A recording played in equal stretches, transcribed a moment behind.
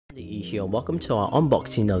Here, welcome to our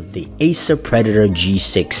unboxing of the Acer Predator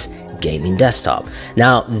G6 gaming desktop.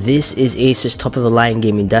 Now, this is Acer's top-of-the-line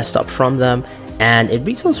gaming desktop from them, and it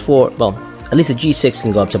retails for, well, at least the G6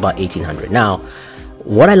 can go up to about $1,800. Now,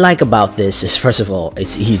 what I like about this is, first of all,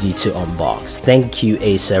 it's easy to unbox. Thank you,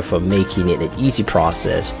 Acer, for making it an easy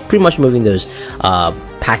process, pretty much moving those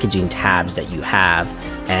packaging tabs that you have,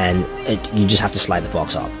 and you just have to slide the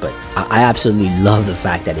box off. But I absolutely love the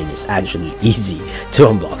fact that it is actually easy to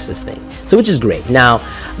unbox this thing, so which is great. Now,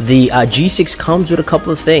 the G6 comes with a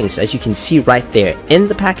couple of things. As you can see right there in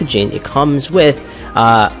the packaging, it comes with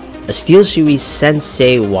a SteelSeries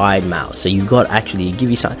Sensei wide mouse, so you got actually give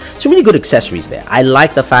you some really good accessories there. I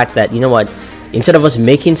like the fact that, you know what, instead of us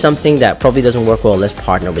making something that probably doesn't work well, let's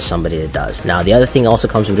partner with somebody that does. Now, the other thing also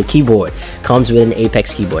comes with a keyboard. Comes with an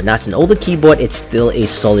Apex keyboard. Now, it's an older keyboard, it's still a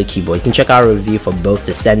solid keyboard. You can check out our review for both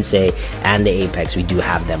the Sensei and the Apex. We do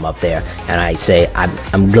have them up there, and I say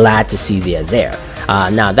I'm glad to see they're there.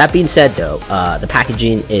 Now, that being said though, the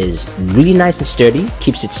packaging is really nice and sturdy,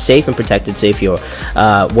 keeps it safe and protected. So if you're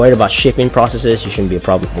worried about shipping processes, you shouldn't be a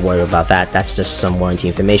problem worried about that. That's just some warranty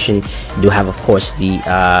information. You do have, of course, the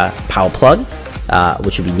power plug,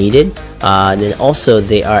 which will be needed. And then also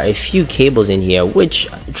there are a few cables in here, which,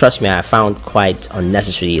 trust me, I found quite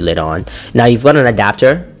unnecessary later on. Now, you've got an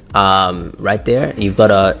adapter right there. You've got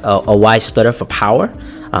a Y splitter for power.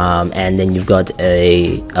 And then you've got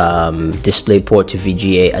a display port to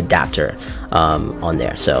VGA adapter on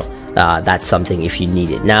there, so that's something if you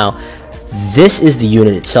need it. Now, this is the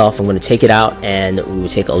unit itself. I'm going to take it out and we will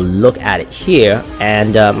take a look at it here.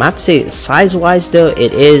 And I have to say, size wise though,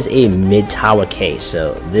 it is a mid-tower case,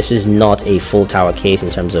 so this is not a full tower case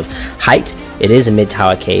in terms of height. It is a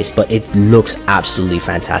mid-tower case, but it looks absolutely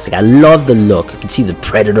fantastic. I love the look. You can see the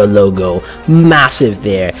Predator logo, massive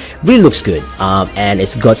there. Really looks good, and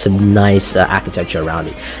it's got some nice architecture around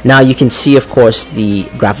it. Now, you can see, of course, the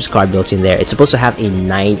graphics card built in there. It's supposed to have a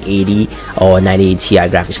 980 or 980 Ti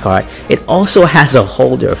graphics card. It also has a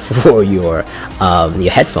holder for your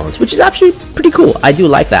headphones, which is actually pretty cool. I do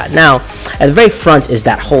like that. Now, at the very front is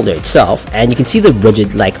that holder itself, and you can see the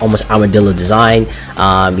rigid, like almost armadillo design.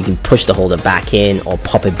 You can push the holder back in or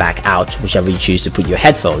pop it back out, whichever you choose to put your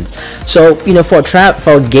headphones. So, you know, for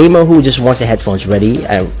a gamer who just wants the headphones ready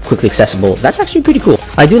and quickly accessible, that's actually pretty cool.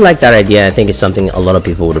 I do like that idea. I think it's something a lot of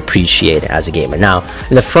people would appreciate as a gamer. Now,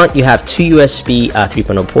 in the front, you have two USB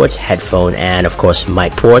 3.0 ports, headphone, and of course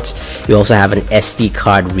mic ports. You also have an SD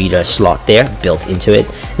card reader slot there built into it.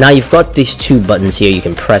 Now, you've got these two buttons here you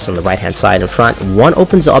can press on the right hand side in front. One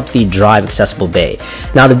opens up the drive accessible bay.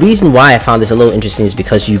 Now, the reason why I found this a little interesting is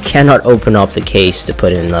because you cannot open up the case to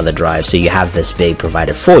put in another drive, so you have this bay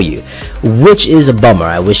provided for you, which is a bummer.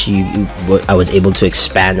 I wish I was able to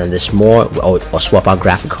expand on this more, or swap out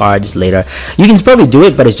graphic cards later. You can probably do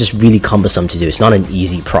it, but it's just really cumbersome to do. It's not an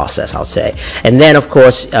easy process, I'll say. And then, of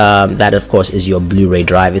course, that of course is your Blu-ray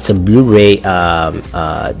drive. It's a Blu-ray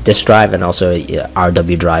disc drive and also a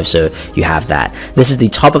RW drive, so you have that. This is the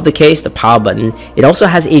top of the case, the power button. It also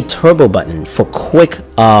has a turbo button for quick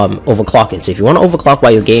overclocking. So if you want to overclock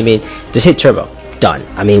while you're gaming, just hit turbo. Done.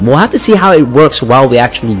 I mean, we'll have to see how it works while we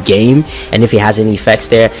actually game and if it has any effects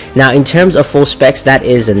there. Now, in terms of full specs, that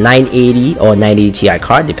is a 980 or 980 Ti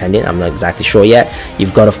card, depending. I'm not exactly sure yet.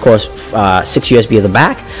 You've got, of course, 6 USB at the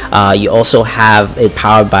back. You also have it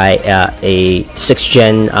powered by a 6th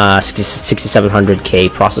gen 6700K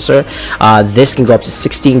processor. This can go up to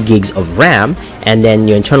 16 gigs of RAM, and then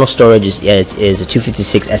your internal storage is a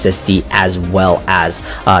 256 SSD as well as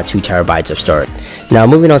 2 terabytes of storage. Now,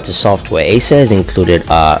 moving on to software, Acer has included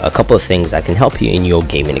a couple of things that can help you in your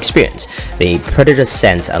gaming experience. The Predator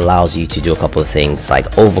Sense allows you to do a couple of things like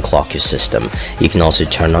overclock your system. You can also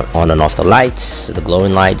turn on and off the lights, the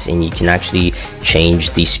glowing lights, and you can actually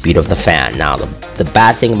change the speed of the fan. Now, the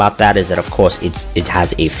bad thing about that is that, of course, it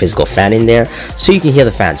has a physical fan in there, so you can hear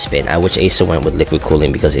the fan spin. I wish Acer went with liquid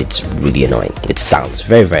cooling because it's really annoying. It sounds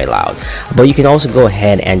very, very loud. But you can also go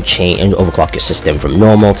ahead and change and overclock your system from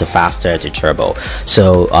normal to faster to turbo.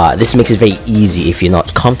 So this makes it very easy if you're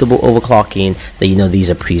not comfortable overclocking, that you know these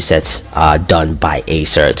are presets done by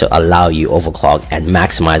Acer to allow you overclock and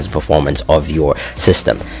maximize the performance of your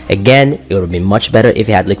system. Again, it would be much better if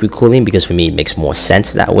you had liquid cooling, because for me it makes more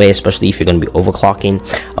sense that way, especially if you're going to be overclocking,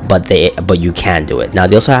 but you can do it. Now,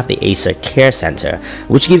 they also have the Acer Care Center,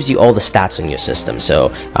 which gives you all the stats on your system.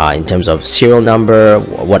 So in terms of serial serial number,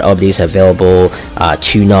 what updates are available,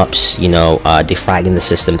 tune-ups, you know, defragging the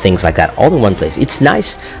system, things like that, all in one place. It's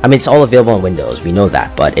nice. I mean, it's all available on Windows, we know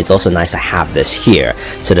that, but it's also nice to have this here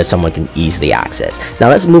so that someone can easily access. Now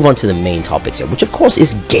let's move on to the main topics here, which of course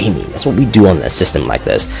is gaming. That's what we do on a system like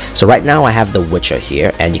this. So right now I have The Witcher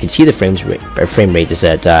here, and you can see the frame rate is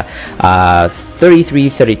at 33,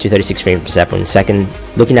 32, 36 frames per second.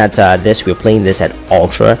 Looking at this, we're playing this at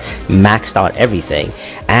ultra, maxed out everything,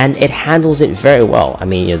 and it handles it very well. I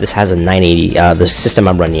mean, you know, this has a 980, the system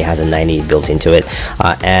I'm running has a 980 built into it,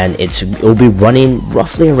 and it'll be running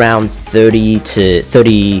roughly around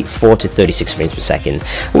 34 to 36 frames per second,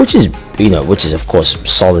 which is, you know, which is of course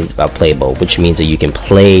solid playable, which means that you can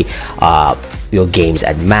play your games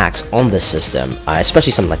at max on the system,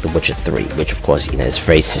 especially something like The Witcher 3, which of course, you know, is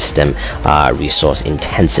very system resource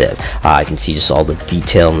intensive. I can see just all the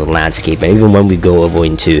detail in the landscape, and even when we go over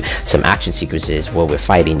into some action sequences where we're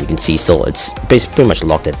fighting, you can see still it's pretty much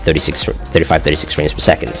locked at 35, 36 frames per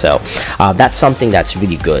second. So that's something that's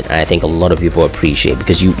really good, and I think a lot of people appreciate,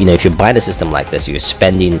 because you know, if you're buying a system like this, you're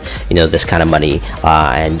spending, you know, this kind of money,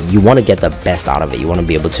 and you want to get the best out of it. You want to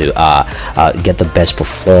be able to get the best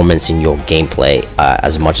performance in your gameplay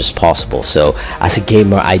as much as possible. So as a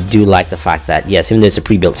gamer, I do like the fact that yes, even though it's a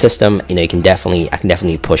pre-built system, you know, I can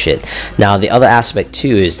definitely push it. Now the other aspect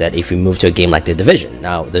too is that if we move to a game like The Division,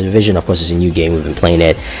 now The Division of course is a new game, we've been playing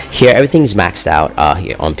it here, everything's maxed out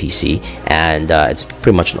here on PC, and it's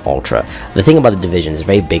pretty much an ultra. The thing about The Division is a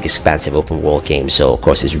very big, expansive open world game, so of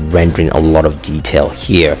course it's rendering a lot of detail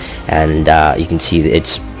here, and you can see that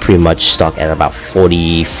it's pretty much stuck at about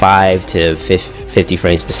 45 to 50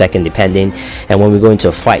 frames per second depending, and when we go into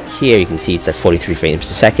a fight here, you can see it's at 43 frames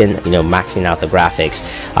per second, you know, maxing out the graphics,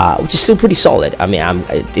 which is still pretty solid. I mean,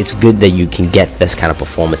 it's good that you can get this kind of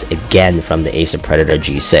performance again from the Acer Predator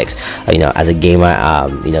G6. You know, as a gamer,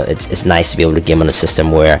 you know, it's nice to be able to game on a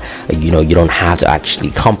system where, you know, you don't have to actually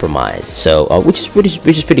compromise, so which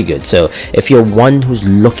is pretty good. So if you're one who's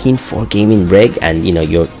looking for a gaming rig, and you know,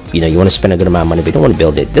 you want to spend a good amount of money but you don't want to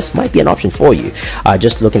build it, this might be an option for you.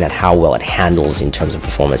 Just looking at how well it handles in terms of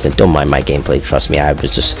performance, and don't mind my gameplay, trust me, I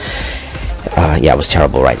was just yeah, it was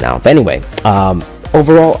terrible right now. But anyway,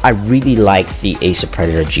 overall, I really like the Acer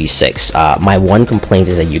Predator G6. My one complaint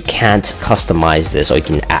is that you can't customize this, or you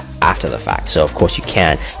can after the fact. So of course you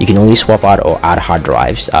can only swap out or add hard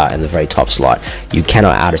drives in the very top slot. You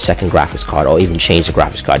cannot add a second graphics card or even change the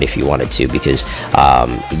graphics card if you wanted to, because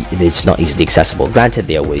it's not easily accessible. Granted,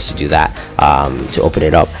 there are ways to do that, to open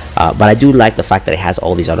it up, but I do like the fact that it has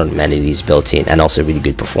all these other amenities built in, and also really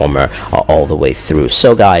good performer all the way through.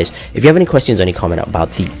 So guys, if you have any questions or any comment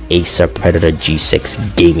about the Acer Predator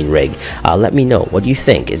G6 gaming rig, let me know. What do you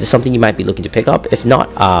think? Is this something you might be looking to pick up? If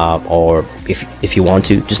not, or if you want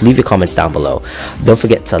to, just leave your comments down below. Don't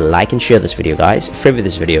forget to like and share this video, guys. Favorite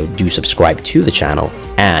this video, do subscribe to the channel,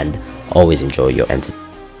 and always enjoy your entertainment.